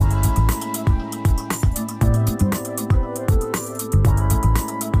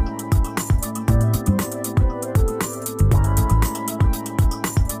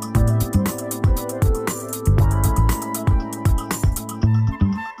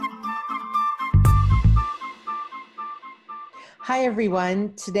Hi,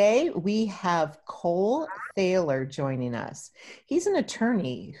 everyone. Today we have Cole Thaler joining us. He's an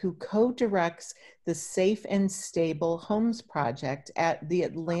attorney who co-directs the Safe and Stable Homes Project at the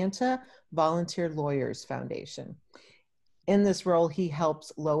Atlanta Volunteer Lawyers Foundation. In this role, he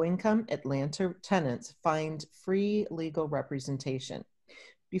helps low-income Atlanta tenants find free legal representation.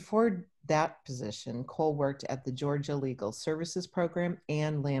 Before that position, Cole worked at the Georgia Legal Services Program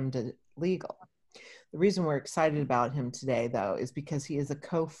and Lambda Legal. The reason we're excited about him today, though, is because he is a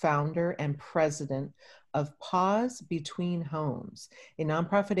co-founder and president of Pause Between Homes, a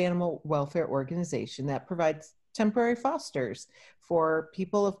nonprofit animal welfare organization that provides temporary fosters for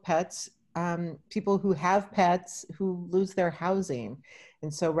people of pets, people who have pets who lose their housing.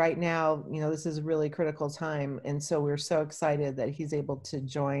 And so right now, this is a really critical time. And so we're so excited that he's able to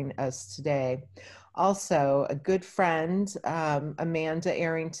join us today. Also, a good friend, Amanda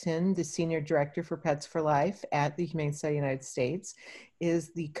Arrington, the Senior Director for Pets for Life at the Humane Society of the United States,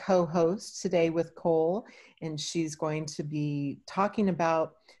 is the co-host today with Cole, and she's going to be talking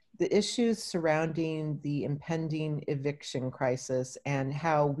about the issues surrounding the impending eviction crisis and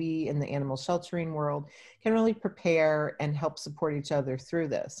how we in the animal sheltering world can really prepare and help support each other through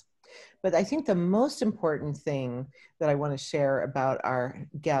this. But I think the most important thing that I want to share about our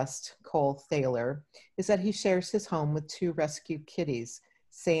guest, Cole Thaler, is that he shares his home with two rescued kitties,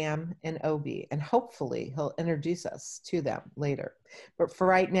 Sam and Obi, and hopefully he'll introduce us to them later. But for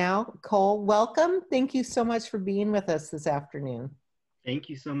right now, Cole, welcome. Thank you so much for being with us this afternoon. Thank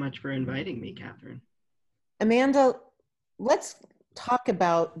you so much for inviting me, Catherine. Amanda, let's talk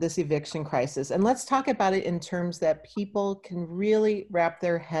about this eviction crisis, and let's talk about it in terms that people can really wrap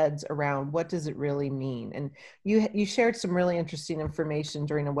their heads around. What does it really mean? And you shared some really interesting information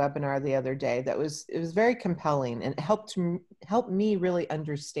during a webinar the other day that was very compelling and helped me really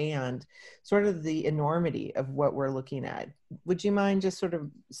understand sort of the enormity of what we're looking at. Would you mind just sort of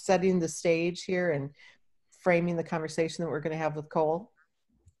setting the stage here and framing the conversation that we're going to have with Cole?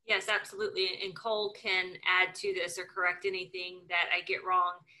 Yes, absolutely. And Cole can add to this or correct anything that I get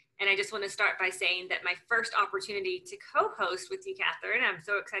wrong. And I just want to start by saying that my first opportunity to co-host with you, Catherine, I'm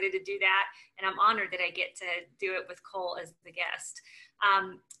so excited to do that. And I'm honored that I get to do it with Cole as the guest.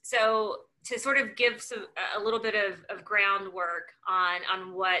 So to sort of give a little bit of groundwork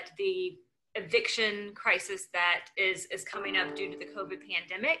on what the eviction crisis that is coming up due to the COVID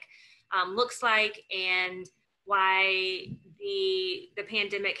pandemic looks like, and why the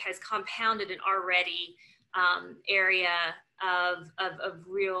pandemic has compounded an already area of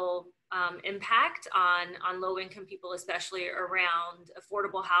real impact on low-income people, especially around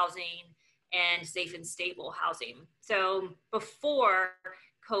affordable housing and safe and stable housing. So before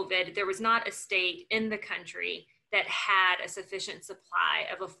COVID, there was not a state in the country that had a sufficient supply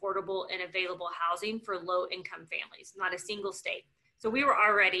of affordable and available housing for low-income families, not a single state. So we were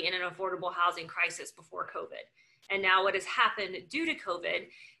already in an affordable housing crisis before COVID. And now what has happened due to COVID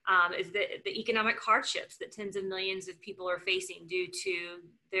is the economic hardships that tens of millions of people are facing due to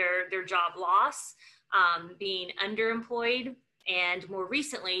their job loss, being underemployed, and more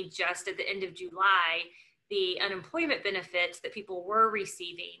recently, just at the end of July, the unemployment benefits that people were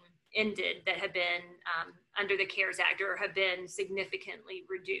receiving ended that have been under the CARES Act or have been significantly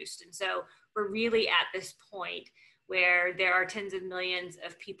reduced. And so we're really at this point where there are tens of millions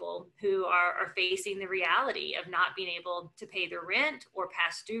of people who are facing the reality of not being able to pay their rent or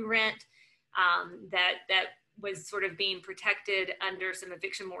past due rent that was sort of being protected under some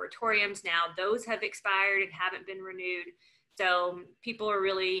eviction moratoriums. Now those have expired and haven't been renewed. So people are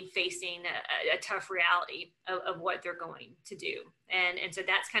really facing a tough reality of what they're going to do. And so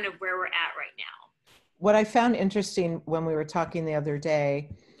that's kind of where we're at right now. What I found interesting when we were talking the other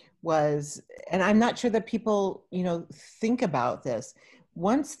day was, and I'm not sure that people, think about this,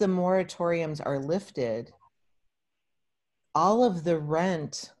 once the moratoriums are lifted, all of the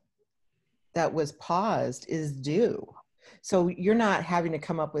rent that was paused is due. So you're not having to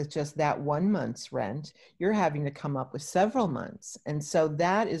come up with just that 1 month's rent, you're having to come up with several months. And so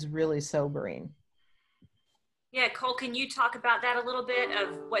that is really sobering. Yeah, Cole, can you talk about that a little bit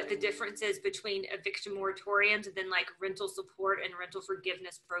of what the difference is between eviction moratoriums and then like rental support and rental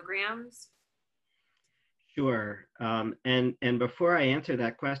forgiveness programs? Sure. And before I answer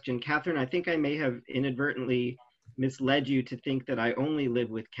that question, Catherine, I think I may have inadvertently misled you to think that I only live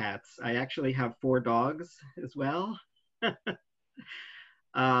with cats. I actually have 4 dogs as well.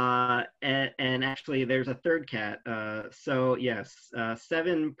 And actually there's a 3rd cat. So yes,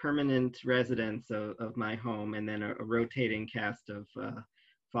 7 permanent residents of my home, and then a rotating cast of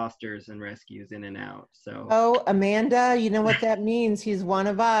fosters and rescues in and out. So Oh, Amanda, you know what that means. He's one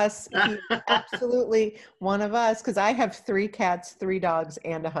of us. He's absolutely one of us, because I have 3 cats, 3 dogs,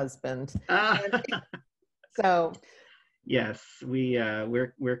 and a husband. And so yes,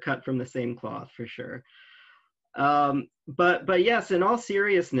 we're cut from the same cloth for sure. But yes, in all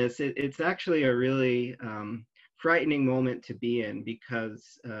seriousness, it's actually a really frightening moment to be in,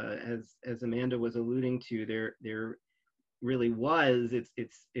 because as Amanda was alluding to, there really was,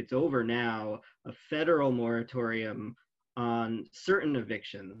 it's over now, a federal moratorium on certain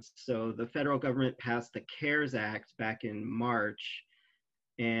evictions. So the federal government passed the CARES Act back in March,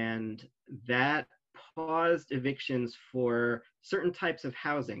 and that paused evictions for certain types of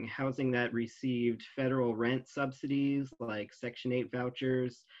housing that received federal rent subsidies like Section 8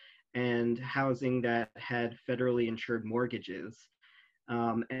 vouchers, and housing that had federally insured mortgages.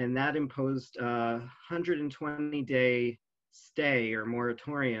 And that imposed a 120-day stay or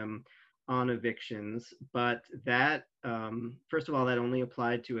moratorium on evictions. But that, first of all, that only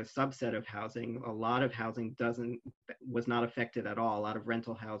applied to a subset of housing. A lot of housing was not affected at all. A lot of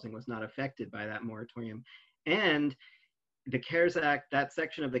rental housing was not affected by that moratorium. And the CARES Act, that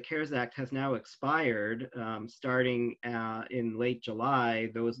section of the CARES Act has now expired. Starting in late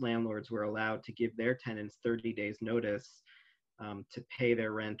July, those landlords were allowed to give their tenants 30 days notice to pay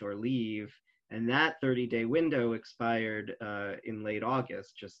their rent or leave. And that 30-day window expired in late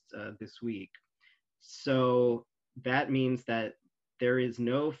August, just this week. So that means that there is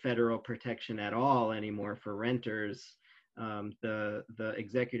no federal protection at all anymore for renters. The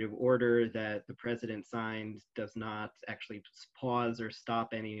executive order that the president signed does not actually pause or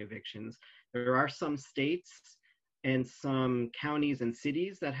stop any evictions. There are some states and some counties and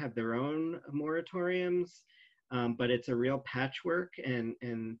cities that have their own moratoriums, but it's a real patchwork, and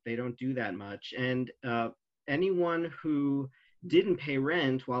they don't do that much. And anyone who didn't pay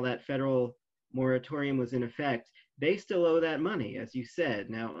rent while that federal moratorium was in effect, they still owe that money, as you said.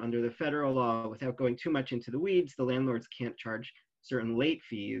 Now, under the federal law, without going too much into the weeds, the landlords can't charge certain late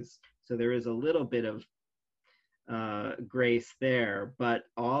fees. So there is a little bit of grace there, but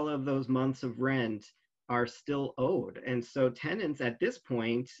all of those months of rent are still owed. And so tenants at this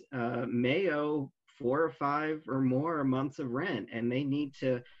point may owe 4 or 5 or more months of rent, and they need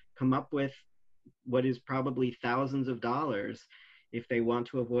to come up with what is probably thousands of dollars if they want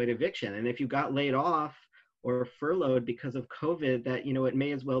to avoid eviction. And if you got laid off or furloughed because of COVID, that, you know, it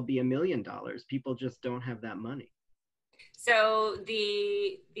may as well be $1 million. People just don't have that money. So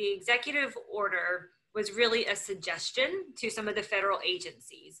the executive order was really a suggestion to some of the federal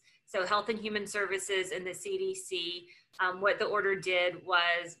agencies. So Health and Human Services and the CDC, what the order did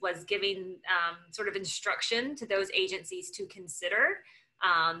was giving sort of instruction to those agencies to consider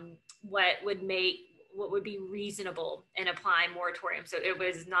what would be reasonable in applying moratorium. So it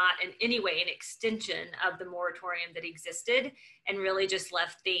was not in any way an extension of the moratorium that existed, and really just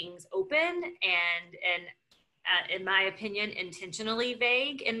left things open and in my opinion, intentionally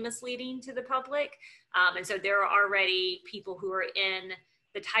vague and misleading to the public. And so there are already people who are in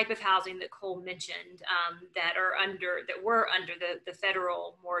the type of housing that Cole mentioned that were under the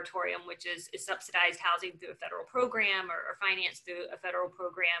federal moratorium, which is subsidized housing through a federal program or financed through a federal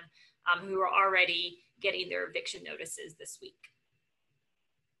program, who are already getting their eviction notices this week.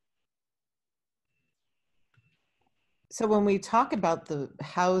 So when we talk about the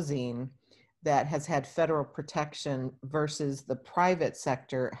housing that has had federal protection versus the private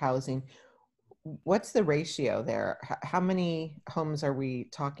sector housing, what's the ratio there? How many homes are we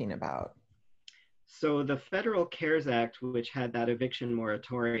talking about? So the federal CARES Act, which had that eviction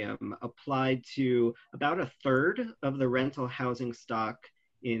moratorium, applied to about 1/3 of the rental housing stock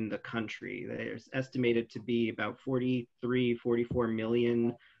in the country. There's estimated to be about 43, 44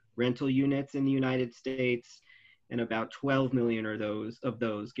 million rental units in the United States, and about 12 million of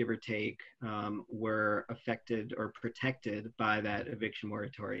those, give or take, were affected or protected by that eviction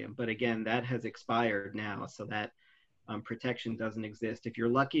moratorium. But again, that has expired now, so that protection doesn't exist. If you're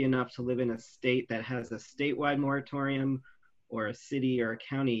lucky enough to live in a state that has a statewide moratorium, or a city or a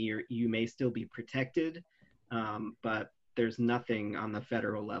county, you may still be protected, but there's nothing on the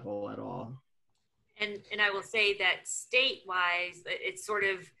federal level at all. And I will say that state-wise, it's sort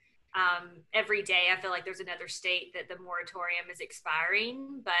of every day I feel like there's another state that the moratorium is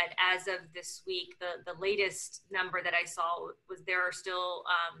expiring. But as of this week, the latest number that I saw was there are still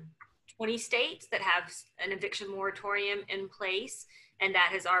 20 states that have an eviction moratorium in place, and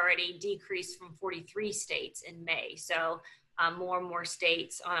that has already decreased from 43 states in May. So more and more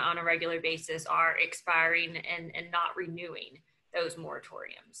states on a regular basis are expiring and not renewing those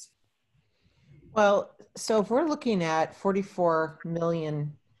moratoriums. Well, so if we're looking at 44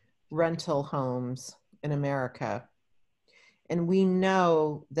 million rental homes in America. And we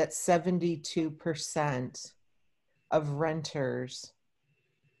know that 72% of renters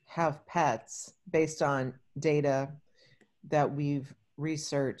have pets based on data that we've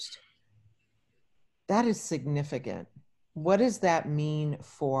researched. That is significant. What does that mean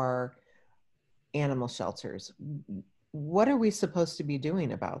for animal shelters? What are we supposed to be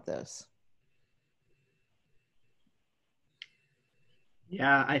doing about this?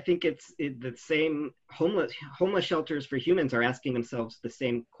 Yeah, I think the same. Homeless shelters for humans are asking themselves the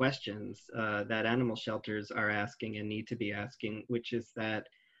same questions that animal shelters are asking and need to be asking, which is that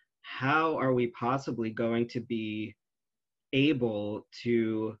how are we possibly going to be able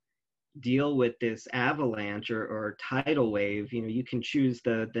to deal with this avalanche or tidal wave? You know, you can choose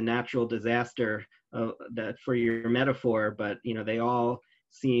the natural disaster that for your metaphor, but you know they all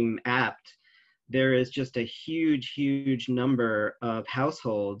seem apt. There is just a huge number of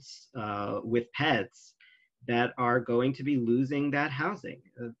households with pets that are going to be losing that housing.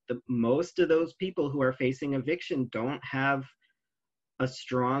 Most of those people who are facing eviction don't have a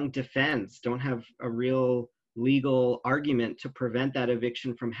strong defense, don't have a real legal argument to prevent that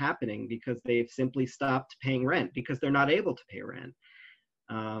eviction from happening because they've simply stopped paying rent because they're not able to pay rent.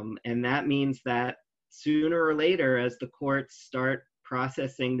 And that means that sooner or later, as the courts start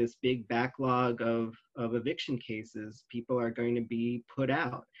processing this big backlog of eviction cases, people are going to be put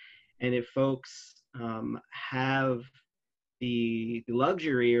out. And if folks have the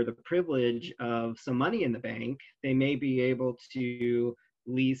luxury or the privilege of some money in the bank, they may be able to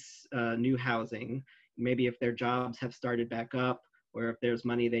lease new housing. Maybe if their jobs have started back up, or if there's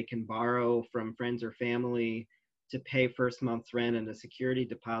money they can borrow from friends or family to pay first month's rent and a security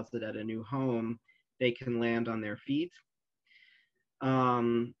deposit at a new home, they can land on their feet.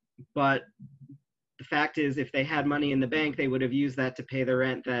 But the fact is, if they had money in the bank, they would have used that to pay the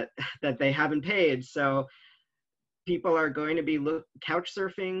rent that they haven't paid. So people are going to be couch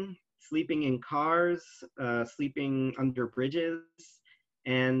surfing, sleeping in cars, sleeping under bridges,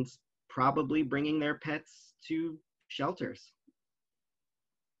 and probably bringing their pets to shelters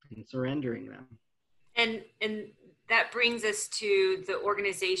and surrendering them. And that brings us to the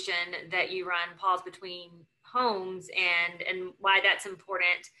organization that you run, Pause Between Homes, and why that's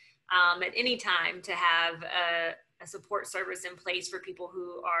important at any time to have a support service in place for people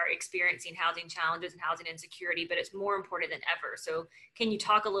who are experiencing housing challenges and housing insecurity, but it's more important than ever. So can you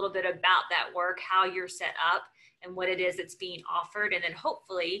talk a little bit about that work, how you're set up and what it is that's being offered? And then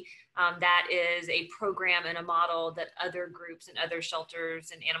hopefully that is a program and a model that other groups and other shelters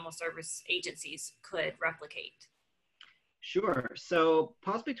and animal service agencies could replicate. Sure. So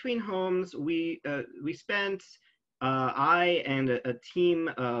Pause Between Homes, we spent, I and a team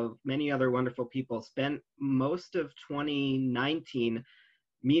of many other wonderful people spent most of 2019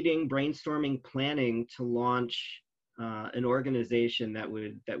 meeting, brainstorming, planning to launch an organization that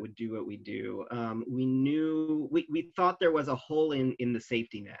would do what we do. We thought there was a hole in the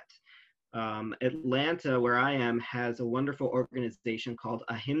safety net. Atlanta, where I am, has a wonderful organization called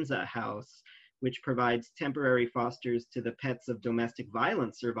Ahimsa House, which provides temporary fosters to the pets of domestic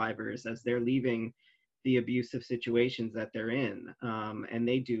violence survivors as they're leaving the abusive situations that they're in. And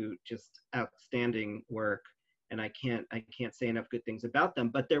they do just outstanding work. And I can't say enough good things about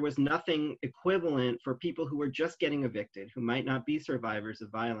them, but there was nothing equivalent for people who were just getting evicted, who might not be survivors of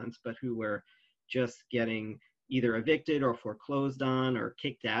violence, but who were just getting either evicted or foreclosed on or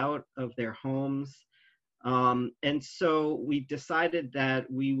kicked out of their homes. And so we decided that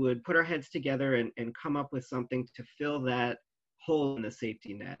we would put our heads together and come up with something to fill that hole in the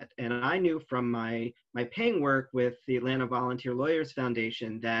safety net. And I knew from my paying work with the Atlanta Volunteer Lawyers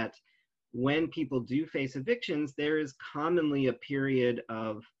Foundation that when people do face evictions, there is commonly a period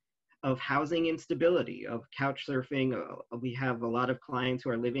of housing instability, of couch surfing. We have a lot of clients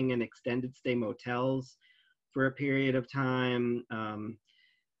who are living in extended stay motels for a period of time,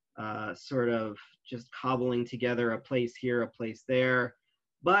 sort of just cobbling together a place here, a place there.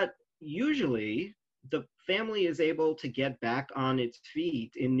 But usually the family is able to get back on its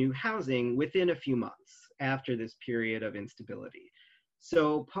feet in new housing within a few months after this period of instability.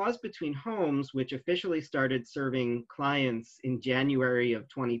 So Pause Between Homes, which officially started serving clients in January of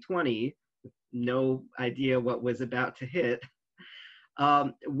 2020, with no idea what was about to hit,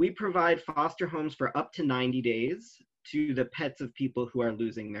 we provide foster homes for up to 90 days to the pets of people who are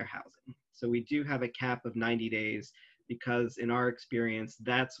losing their housing. So we do have a cap of 90 days because in our experience,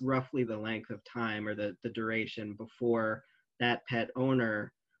 that's roughly the length of time or the duration before that pet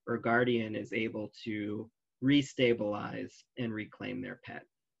owner or guardian is able to restabilize and reclaim their pet.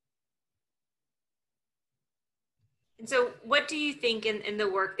 And so what do you think in the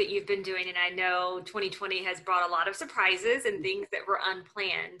work that you've been doing? And I know 2020 has brought a lot of surprises and things that were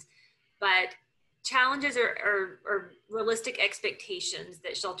unplanned, but challenges or realistic expectations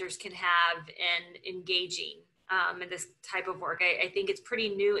that shelters can have in engaging in this type of work. I think it's pretty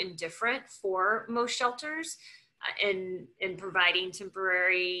new and different for most shelters in providing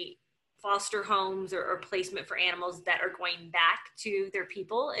temporary foster homes or placement for animals that are going back to their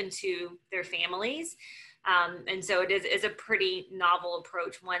people and to their families. And so it is a pretty novel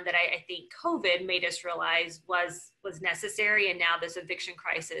approach, one that I think COVID made us realize was necessary. And now this eviction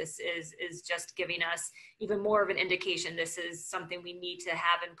crisis is just giving us even more of an indication this is something we need to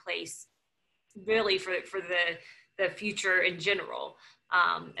have in place really for the future in general.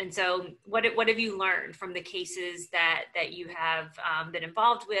 And so what have you learned from the cases that you have been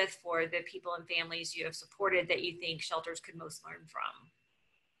involved with, for the people and families you have supported, that you think shelters could most learn from?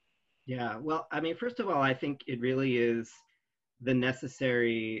 Yeah, well, I mean, first of all, I think it really is a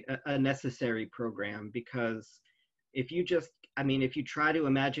necessary program, because if you try to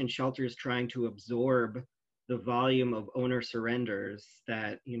imagine shelters trying to absorb the volume of owner surrenders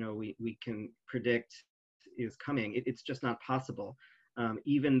that, we can predict is coming, it's just not possible.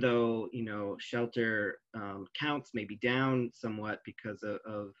 Even though, shelter counts may be down somewhat because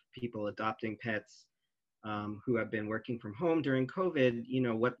of people adopting pets who have been working from home during COVID,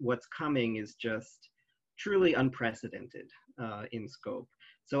 what's coming is just truly unprecedented in scope.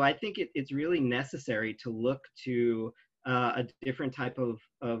 So I think it's really necessary to look to a different type of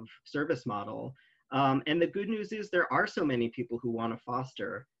service model. And the good news is there are so many people who want to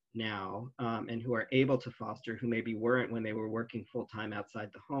foster now and who are able to foster, who maybe weren't when they were working full-time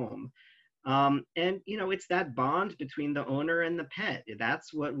outside the home. And it's that bond between the owner and the pet.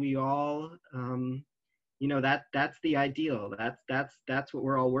 That's what we all that's the ideal. That's what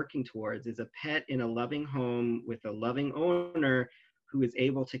we're all working towards, is a pet in a loving home with a loving owner who is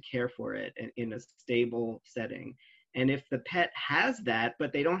able to care for it in a stable setting. And if the pet has that,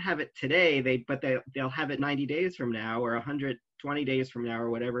 but they don't have it today, they'll have it 90 days from now or 120 days from now or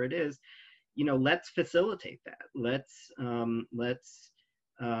whatever it is, let's facilitate that. Let's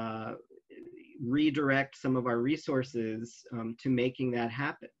redirect some of our resources to making that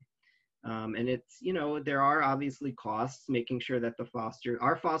happen. And it's, there are obviously costs, making sure that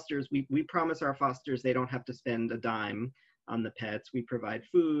our fosters, we promise our fosters they don't have to spend a dime on the pets. We provide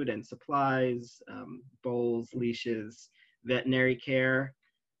food and supplies, bowls, leashes, veterinary care.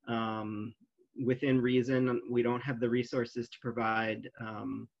 Within reason, we don't have the resources to provide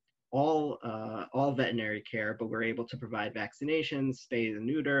all veterinary care, but we're able to provide vaccinations, spay and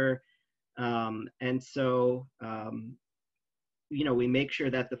neuter. And so, we make sure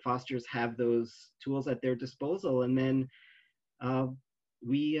that the fosters have those tools at their disposal, and then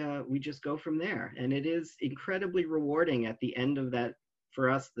we just go from there. And it is incredibly rewarding at the end of that, for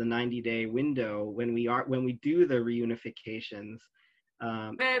us, the 90-day window, when we do the reunifications.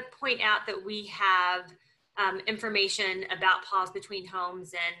 I'm going to point out that we have information about pause between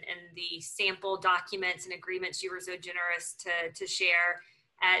homes and the sample documents and agreements you were so generous to share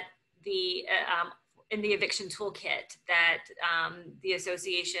at the in the eviction toolkit that the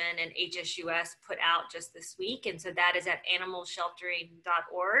association and HSUS put out just this week. And so that is at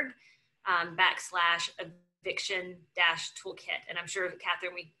animalsheltering.org /eviction-toolkit. And I'm sure,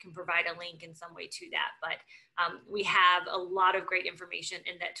 Catherine, we can provide a link in some way to that. But we have a lot of great information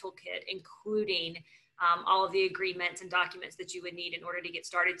in that toolkit, including all of the agreements and documents that you would need in order to get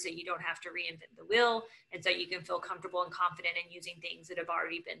started, so you don't have to reinvent the wheel, and so you can feel comfortable and confident in using things that have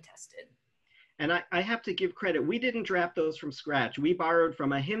already been tested. And I have to give credit. We didn't draft those from scratch. We borrowed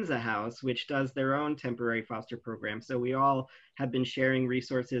from Ahimsa House, which does their own temporary foster program. So we all have been sharing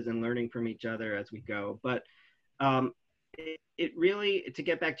resources and learning from each other as we go. But it really, to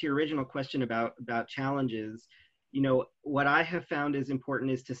get back to your original question about challenges, what I have found is important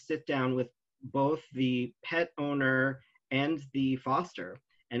is to sit down with both the pet owner and the foster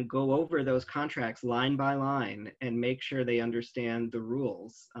and go over those contracts line by line and make sure they understand the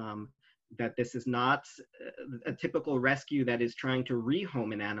rules. That this is not a typical rescue that is trying to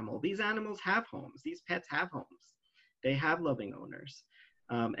rehome an animal. These animals have homes. These pets have homes. They have loving owners.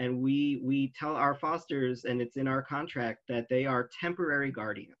 And we tell our fosters, and it's in our contract, that they are temporary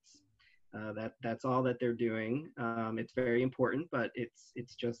guardians. That's all that they're doing. It's very important, but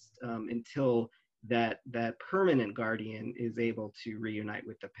it's just until that permanent guardian is able to reunite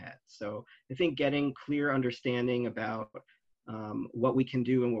with the pet. So I think getting clear understanding about what we can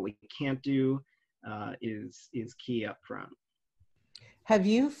do and what we can't do is key up front. Have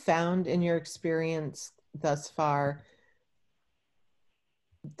you found in your experience thus far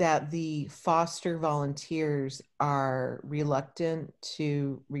that the foster volunteers are reluctant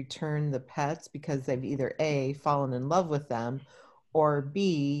to return the pets because they've either A, fallen in love with them, or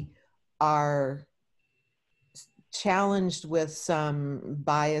B, are challenged with some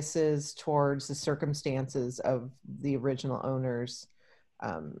biases towards the circumstances of the original owner's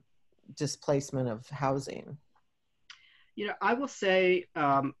displacement of housing? I will say,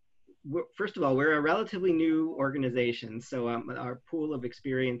 first of all, we're a relatively new organization, so our pool of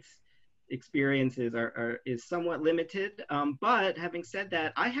experiences is somewhat limited. But having said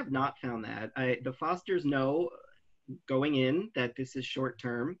that, I have not found that. The fosters know going in that this is short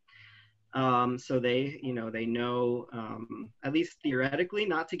term. So they know, at least theoretically,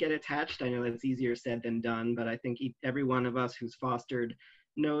 not to get attached. I know that's easier said than done, but I think every one of us who's fostered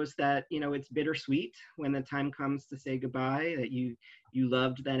knows that, it's bittersweet when the time comes to say goodbye, that you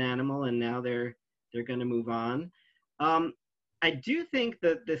loved that animal and now they're going to move on. I do think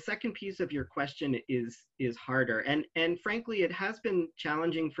that the second piece of your question is harder, and frankly, it has been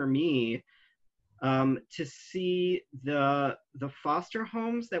challenging for me to see the foster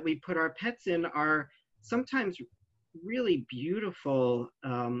homes that we put our pets in are sometimes really beautiful,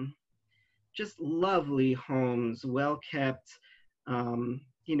 just lovely homes, well kept.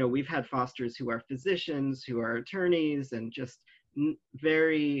 We've had fosters who are physicians, who are attorneys, and just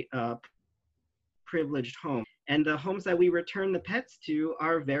very privileged homes. And the homes that we return the pets to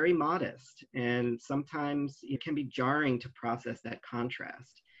are very modest, and sometimes it can be jarring to process that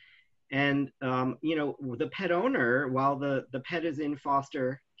contrast. And, the pet owner, while the pet is in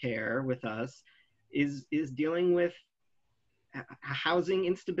foster care with us, is dealing with housing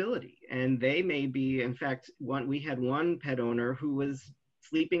instability. And they may be, in fact, we had one pet owner who was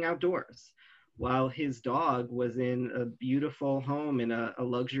sleeping outdoors while his dog was in a beautiful home in a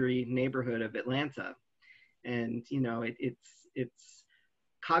luxury neighborhood of Atlanta. And, it's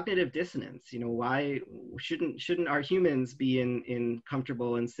cognitive dissonance. Why shouldn't our humans be in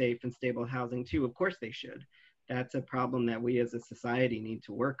comfortable and safe and stable housing too? Of course they should. That's a problem that we as a society need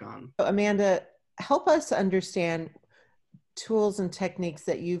to work on. Amanda, help us understand tools and techniques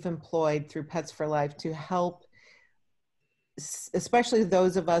that you've employed through Pets for Life to help, especially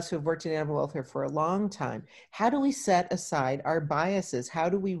those of us who have worked in animal welfare for a long time. How do we set aside our biases? How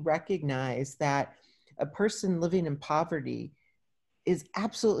do we recognize that a person living in poverty is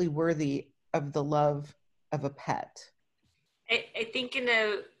absolutely worthy of the love of a pet? I think in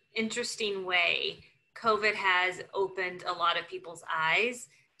an interesting way, COVID has opened a lot of people's eyes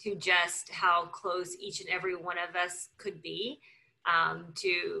to just how close each and every one of us could be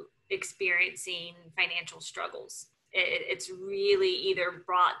to experiencing financial struggles. It's really either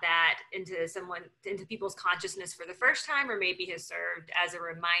brought that into people's consciousness for the first time, or maybe has served as a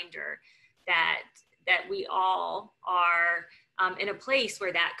reminder that we all are in a place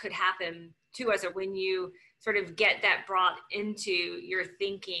where that could happen to us, or when you sort of get that brought into your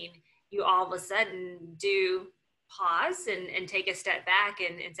thinking, you all of a sudden do pause and take a step back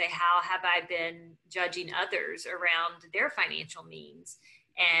and say, how have I been judging others around their financial means?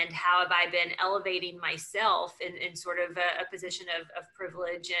 And how have I been elevating myself in sort of a position of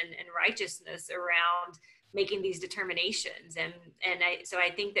privilege and righteousness around making these determinations? So I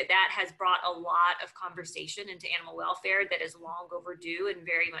think that has brought a lot of conversation into animal welfare that is long overdue and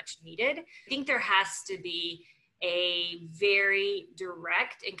very much needed. I think there has to be a very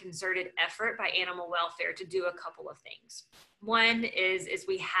direct and concerted effort by animal welfare to do a couple of things. One is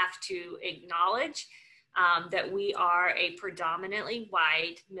we have to acknowledge that we are a predominantly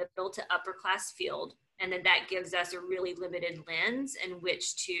white, middle to upper class field, and that gives us a really limited lens in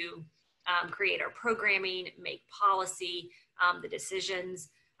which to create our programming, make policy, the decisions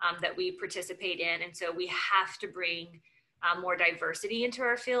that we participate in. And so we have to bring more diversity into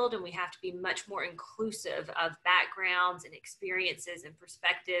our field, and we have to be much more inclusive of backgrounds and experiences and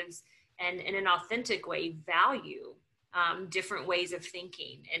perspectives, and in an authentic way value different ways of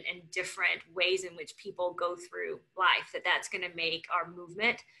thinking and different ways in which people go through life. That's going to make our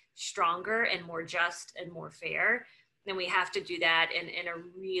movement stronger and more just and more fair. And we have to do that in a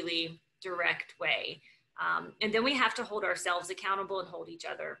really direct way. And then we have to hold ourselves accountable and hold each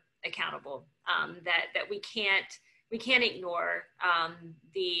other accountable. That we can't ignore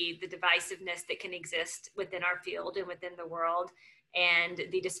the divisiveness that can exist within our field and within the world, and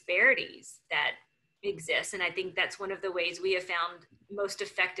the disparities that exist. And I think that's one of the ways we have found most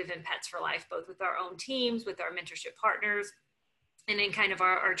effective in Pets for Life, both with our own teams, with our mentorship partners, and in kind of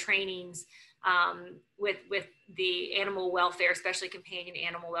our trainings with the animal welfare, especially companion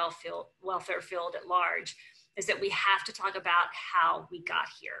animal welfare field at large, is that we have to talk about how we got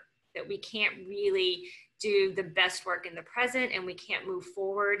here, that we can't really do the best work in the present, and we can't move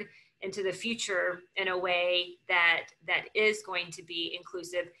forward into the future in a way that is going to be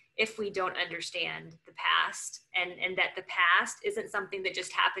inclusive if we don't understand the past, and that the past isn't something that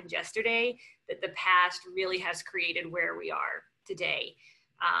just happened yesterday, that the past really has created where we are today.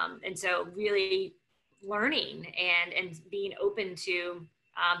 And so really learning and being open to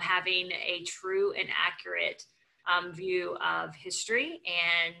having a true and accurate view of history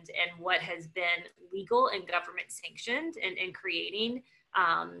and what has been legal and government sanctioned, and creating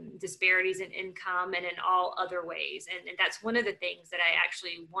disparities in income and in all other ways. And that's one of the things that I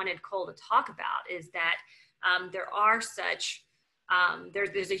actually wanted Cole to talk about, is that there are such,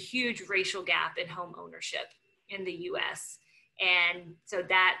 there's a huge racial gap in home ownership in the US. And so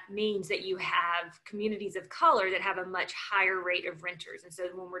that means that you have communities of color that have a much higher rate of renters. And so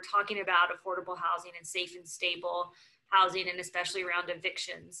when we're talking about affordable housing and safe and stable housing, and especially around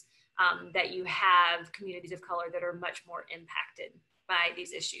evictions, that you have communities of color that are much more impacted by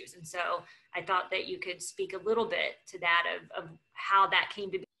these issues. And so I thought that you could speak a little bit to that, of how that came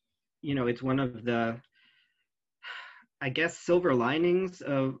to be. You know, it's one of the, I guess, silver linings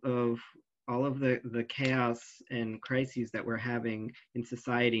of all of the chaos and crises that we're having in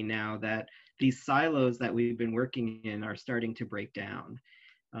society now, that these silos that we've been working in are starting to break down.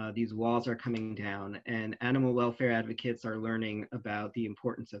 These walls are coming down, and animal welfare advocates are learning about the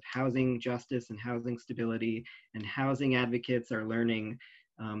importance of housing justice and housing stability, and housing advocates are learning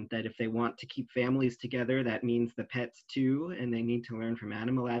that if they want to keep families together, that means the pets too, and they need to learn from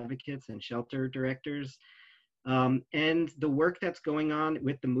animal advocates and shelter directors. And the work that's going on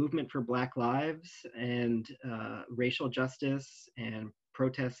with the movement for Black Lives and racial justice and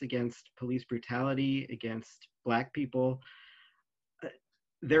protests against police brutality against Black people,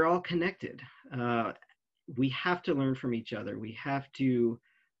 they're all connected. We have to learn from each other. We have to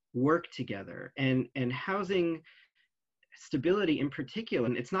work together. And housing stability in particular,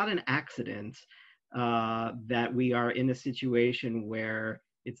 and it's not an accident that we are in a situation where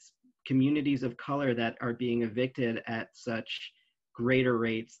it's communities of color that are being evicted at such greater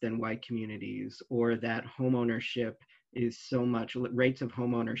rates than white communities, or that homeownership is so much, rates of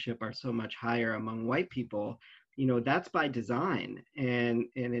homeownership are so much higher among white people. You know, that's by design, and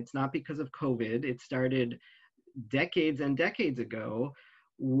it's not because of COVID. It started decades and decades ago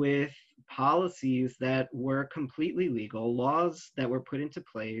with policies that were completely legal, laws that were put into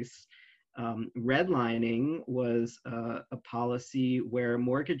place. Redlining was a policy where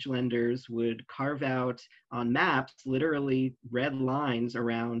mortgage lenders would carve out on maps literally red lines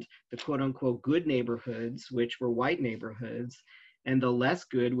around the quote unquote good neighborhoods, which were white neighborhoods, and the less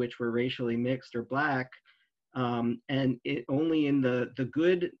good, which were racially mixed or Black. And it only in the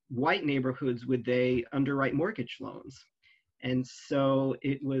good white neighborhoods would they underwrite mortgage loans. And so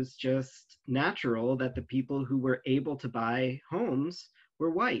it was just natural that the people who were able to buy homes were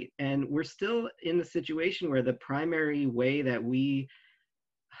white. And we're still in the situation where the primary way that we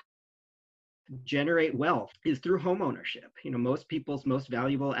generate wealth is through home ownership. You know, most people's most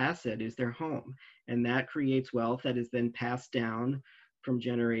valuable asset is their home, and that creates wealth that is then passed down from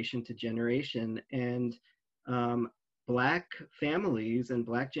generation to generation. And Black families and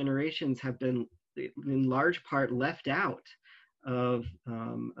Black generations have been in large part left out of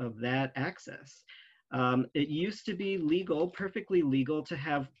that access. It used to be legal, perfectly legal, to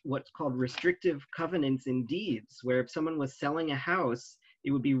have what's called restrictive covenants in deeds, where if someone was selling a house,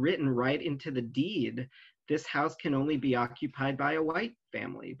 it would be written right into the deed, this house can only be occupied by a white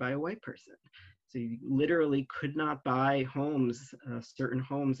family, by a white person. So you literally could not buy homes, certain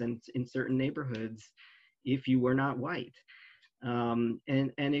homes in certain neighborhoods, if you were not white. And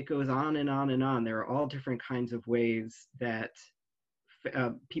it goes on and on and on. There are all different kinds of ways that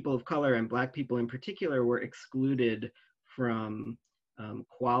people of color, and Black people in particular, were excluded from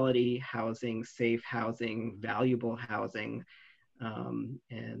quality housing, safe housing, valuable housing.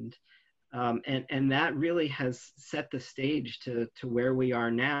 And that really has set the stage to where we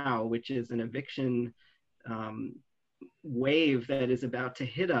are now, which is an eviction wave that is about to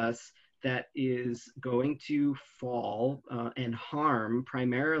hit us, that is going to fall and harm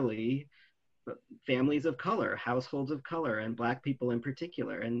primarily families of color, households of color, and Black people in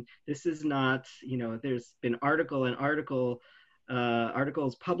particular. And this is not, you know, there's been articles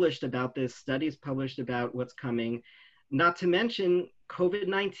published about this, studies published about what's coming, not to mention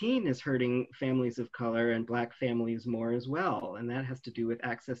COVID-19 is hurting families of color and Black families more as well. And that has to do with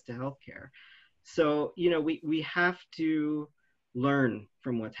access to healthcare. So, you know, we have to learn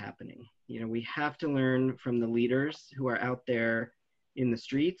from what's happening. You know, we have to learn from the leaders who are out there in the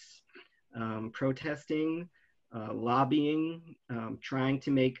streets, protesting, lobbying, trying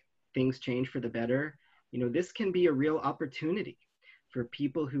to make things change for the better. this can be a real opportunity for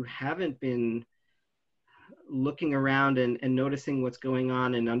people who haven't been looking around and noticing what's going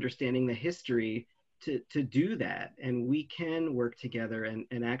on and understanding the history to do that. And we can work together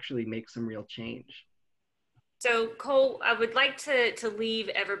and actually make some real change. So Cole, I would like to leave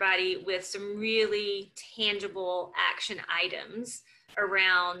everybody with some really tangible action items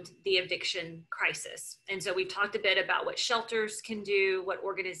around the eviction crisis. And so we've talked a bit about what shelters can do, what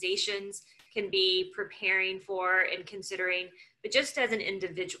organizations can be preparing for and considering, but just as an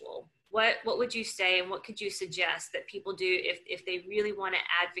individual, what would you say and what could you suggest that people do if they really want to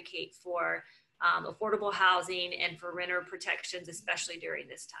advocate for affordable housing and for renter protections, especially during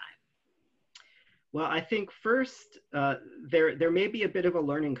this time? Well, I think first, there may be a bit of a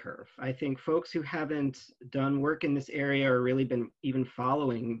learning curve. I think folks who haven't done work in this area or really been even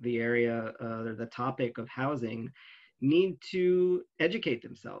following the area or the topic of housing need to educate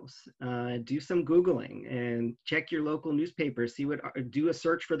themselves, do some Googling and check your local newspaper, do a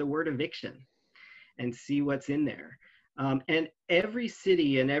search for the word eviction and see what's in there. And every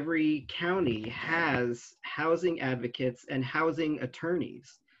city and every county has housing advocates and housing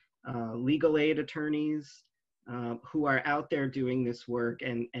attorneys, legal aid attorneys who are out there doing this work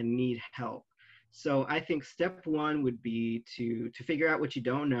and need help. So I think step one would be to figure out what you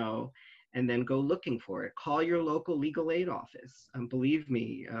don't know and then go looking for it. Call your local legal aid office. Believe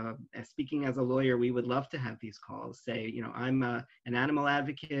me, speaking as a lawyer, we would love to have these calls. Say, I'm an animal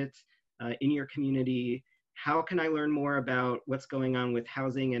advocate in your community. How can I learn more about what's going on with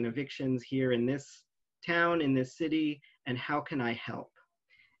housing and evictions here in this town, in this city, and how can I help?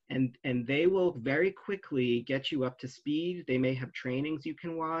 And they will very quickly get you up to speed. They may have trainings you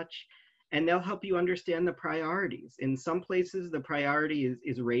can watch, and they'll help you understand the priorities. In some places, the priority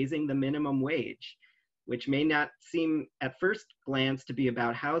is raising the minimum wage, which may not seem at first glance to be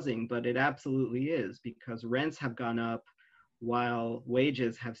about housing, but it absolutely is, because rents have gone up while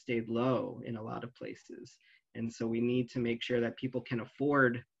wages have stayed low in a lot of places. And so we need to make sure that people can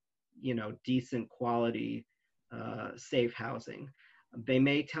afford, decent quality, safe housing. They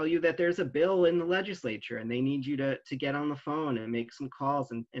may tell you that there's a bill in the legislature and they need you to get on the phone and make some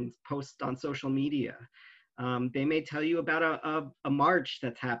calls and post on social media. They may tell you about a march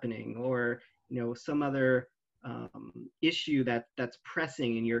that's happening or some other issue that's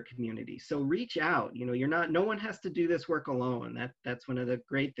pressing in your community. So reach out. No one has to do this work alone. That's one of the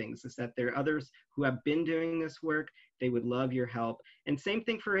great things, is that there are others who have been doing this work. They would love your help. And same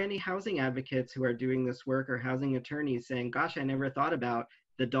thing for any housing advocates who are doing this work, or housing attorneys saying, gosh, I never thought about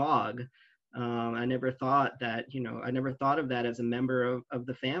the dog. I never thought that, I never thought of that as a member of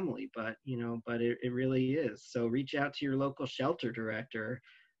the family, but it really is. So reach out to your local shelter director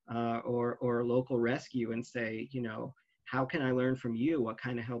or local rescue and say, how can I learn from you? What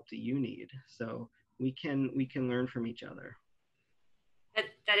kind of help do you need? So we can learn from each other.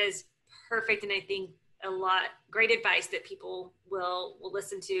 That is perfect. And I think great advice that people will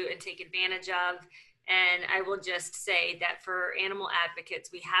listen to and take advantage of. And I will just say that for animal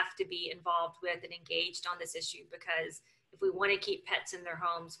advocates, we have to be involved with and engaged on this issue, because if we want to keep pets in their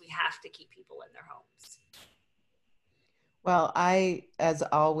homes, we have to keep people in their homes. Well, I, as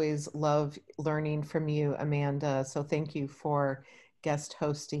always, love learning from you, Amanda. So thank you for guest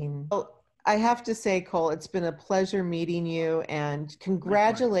hosting. Well, I have to say, Cole, it's been a pleasure meeting you, and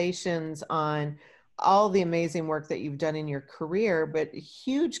congratulations on all the amazing work that you've done in your career, but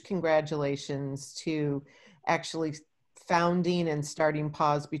huge congratulations to actually founding and starting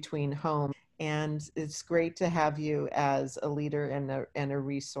Pause Between Homes. And it's great to have you as a leader and a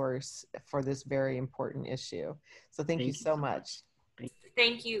resource for this very important issue. So thank you so much.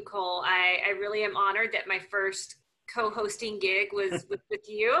 Thank you, Cole. I really am honored that my first co-hosting gig was with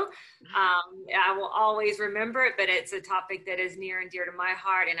you. I will always remember it, but it's a topic that is near and dear to my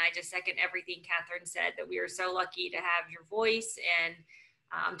heart. And I just second everything Catherine said, that we are so lucky to have your voice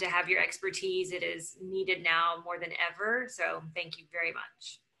and to have your expertise. It is needed now more than ever. So thank you very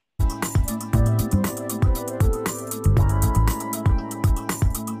much.